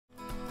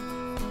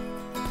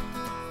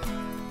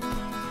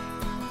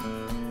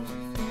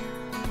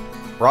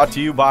Brought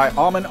to you by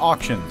Alman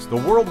Auctions, the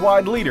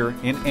worldwide leader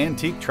in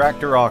antique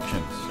tractor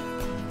auctions.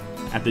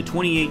 At the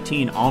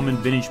 2018 Alman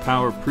Vintage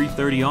Power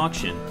Pre-30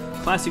 auction,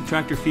 Classic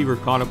Tractor Fever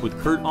caught up with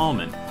Kurt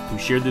Allman, who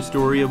shared the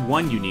story of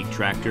one unique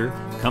tractor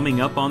coming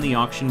up on the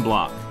auction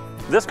block.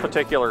 This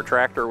particular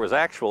tractor was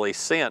actually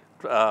sent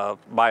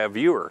by a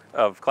viewer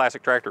of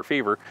Classic Tractor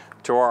Fever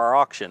to our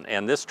auction,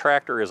 and this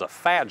tractor is a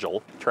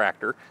Fageol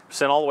tractor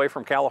sent all the way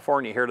from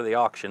California here to the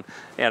auction,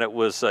 and it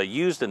was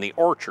used in the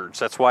orchards.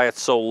 That's why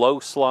it's so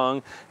low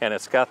slung, and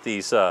it's got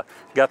these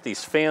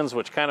fins,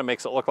 which kind of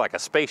makes it look like a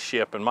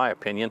spaceship in my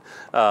opinion,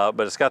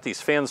 but it's got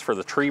these fins for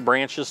the tree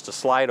branches to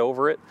slide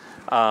over it.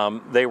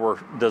 They were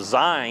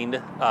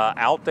designed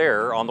out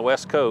there on the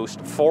West Coast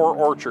for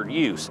orchard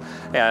use,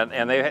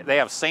 and they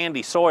have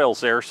sandy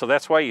soils there, so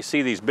that's why you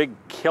see these big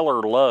killer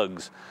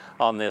lugs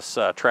on this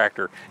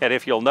tractor. And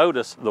if you'll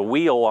notice, the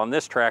wheel on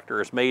this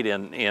tractor is made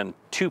in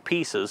two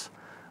pieces.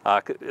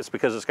 It's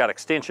because it's got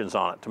extensions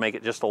on it to make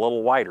it just a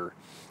little wider.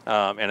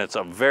 And it's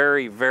a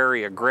very,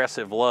 very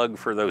aggressive lug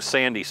for those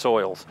sandy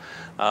soils.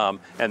 And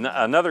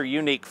another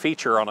unique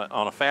feature on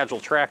a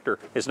Fageol tractor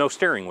is no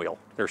steering wheel.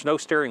 There's no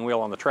steering wheel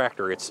on the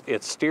tractor. It's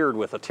steered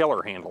with a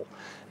tiller handle.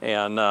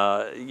 And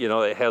you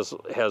know, it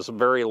has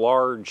very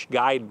large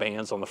guide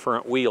bands on the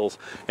front wheels,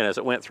 and as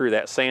it went through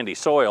that sandy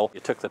soil,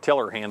 it took the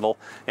tiller handle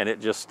and it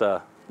just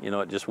you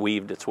know, it just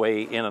weaved its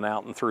way in and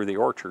out and through the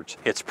orchards.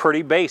 It's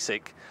pretty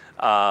basic,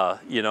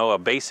 you know, a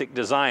basic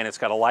design. It's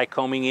got a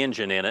Lycoming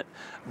engine in it,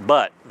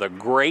 but the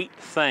great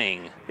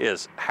thing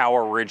is how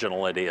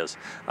original it is.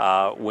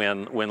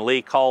 When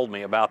Lee called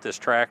me about this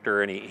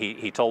tractor, and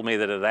he told me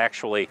that it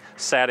actually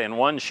sat in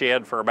one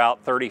shed for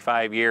about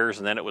 35 years,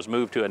 and then it was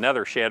moved to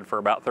another shed for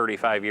about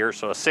 35 years.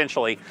 So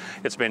essentially,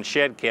 it's been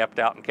shed kept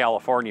out in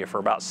California for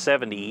about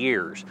 70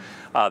 years.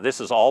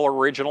 This is all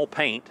original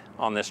paint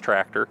on this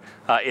tractor.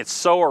 It's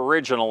so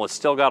original, it's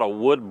still got a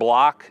wood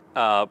block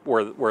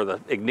where the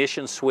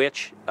ignition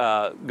switch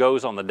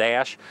goes on the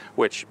dash,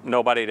 which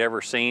nobody had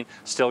ever seen.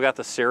 Still got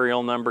the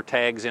serial number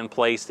tags in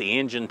place, the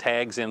engine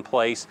tags in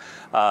place.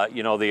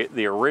 You know,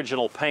 the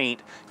original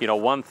paint. You know,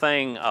 one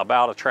thing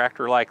about a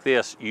tractor like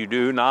this, you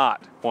do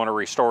not want to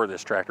restore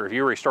this tractor. If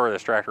you restore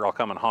this tractor, I'll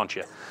come and haunt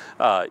you.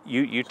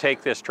 You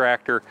take this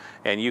tractor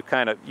and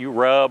you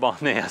rub on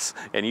this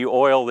and you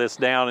oil this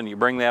down and you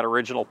bring that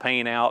original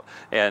paint out,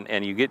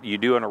 and you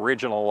do an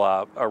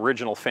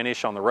original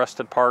finish on the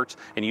rusted parts,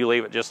 and you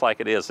leave it just like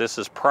it is. This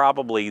is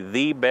probably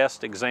the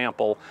best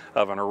example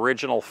of an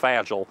original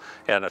Fageol,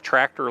 and a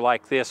tractor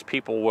like this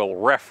people will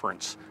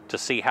reference to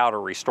see how to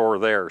restore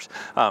theirs.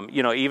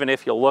 You know, even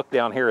if you look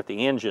down here at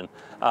the engine,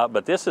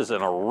 but this is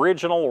an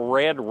original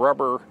red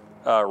rubber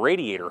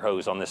radiator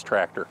hose on this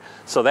tractor.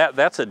 So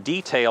that's a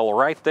detail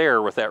right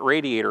there with that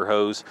radiator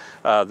hose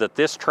that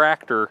this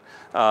tractor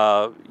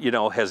you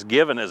know, has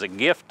given as a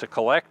gift to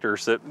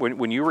collectors, that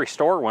when you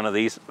restore one of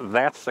these,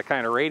 that's the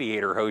kind of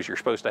radiator hose you're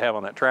supposed to have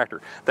on that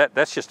tractor.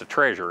 That's just a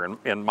treasure,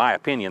 in my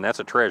opinion. That's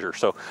a treasure.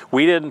 So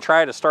we didn't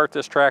try to start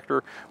this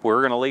tractor.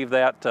 We're going to leave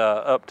that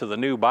up to the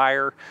new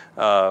buyer.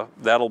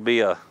 That'll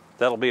be a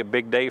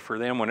big day for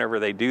them whenever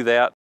they do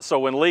that. So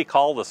when Lee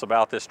called us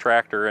about this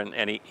tractor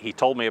and he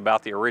told me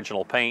about the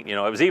original paint, you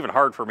know, it was even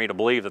hard for me to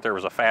believe that there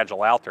was a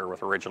Fageol out there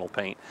with original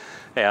paint.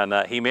 And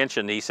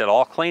he said,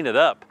 I'll clean it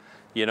up,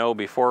 you know,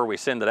 before we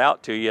send it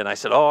out to you. And I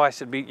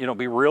said,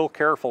 be real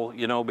careful,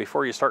 you know,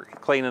 before you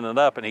start cleaning it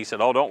up. And he said,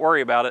 oh, don't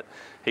worry about it.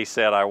 He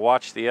said, I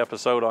watched the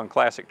episode on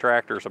Classic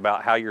Tractors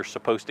about how you're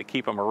supposed to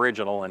keep them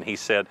original, and he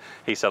said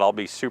I'll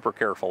be super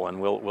careful,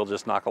 and we'll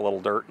just knock a little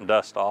dirt and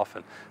dust off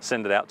and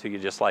send it out to you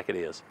just like it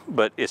is.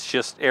 But it's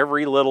just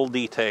every little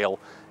detail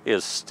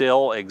is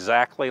still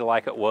exactly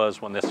like it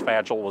was when this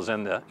Fageol was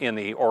in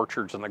the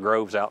orchards and the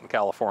groves out in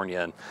California,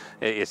 and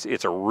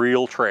it's a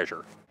real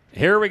treasure.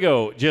 Here we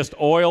go. Just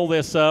oil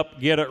this up,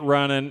 get it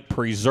running,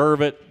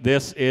 preserve it.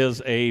 This is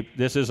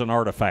an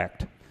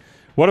artifact.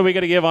 What are we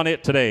going to give on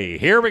it today?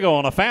 Here we go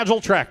on a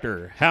Fageol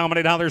tractor. How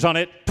many dollars on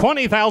it?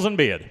 20,000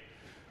 bid.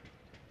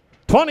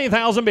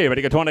 20,000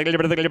 bid.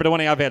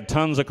 20. I've had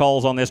tons of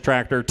calls on this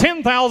tractor.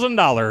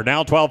 $10,000.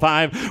 Now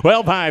 12.5.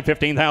 12.5.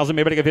 15,000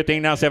 bid.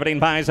 15. Now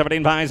 17.5.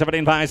 17.5.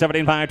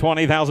 17.5. 17.5.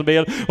 20,000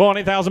 bid.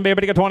 20,000 bid.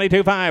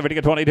 22.5. 22.5. 22.5.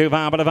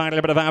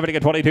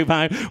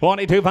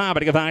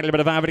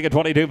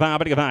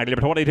 22.5.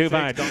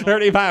 22.5.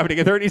 35.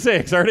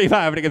 36.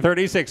 35.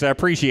 36. I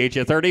appreciate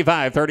you.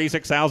 35.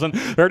 36,000.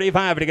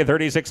 35.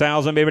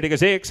 36,000.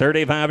 6.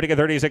 35.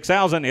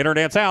 36,000.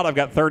 Internet's out. I've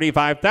got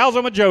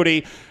 35,000 with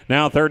Jody.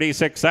 Now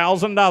 36,000.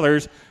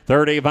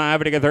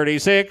 35 to get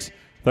 36.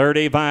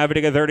 35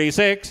 to get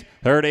 36.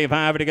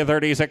 35 to get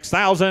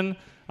 36,000.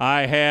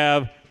 I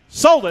have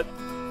sold it.